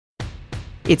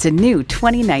It's a new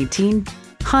 2019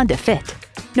 Honda Fit.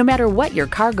 No matter what your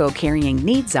cargo carrying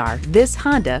needs are, this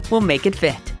Honda will make it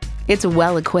fit. It's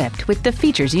well equipped with the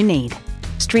features you need: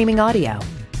 streaming audio,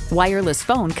 wireless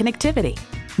phone connectivity,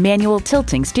 manual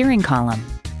tilting steering column,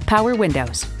 power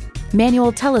windows,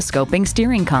 manual telescoping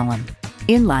steering column,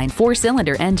 inline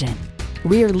 4-cylinder engine,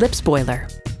 rear lip spoiler,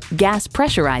 gas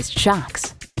pressurized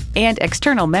shocks, and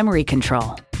external memory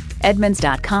control.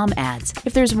 Edmunds.com adds,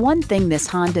 if there's one thing this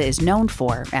Honda is known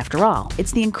for, after all,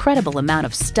 it's the incredible amount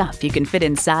of stuff you can fit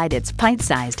inside its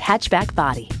pint-sized hatchback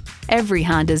body. Every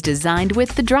Honda's designed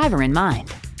with the driver in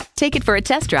mind. Take it for a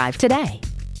test drive today.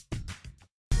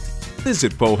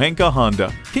 Visit Pohanka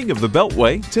Honda, King of the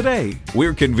Beltway, today.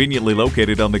 We're conveniently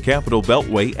located on the Capitol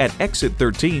Beltway at Exit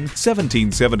 13,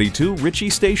 1772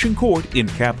 Ritchie Station Court in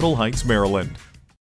Capitol Heights, Maryland.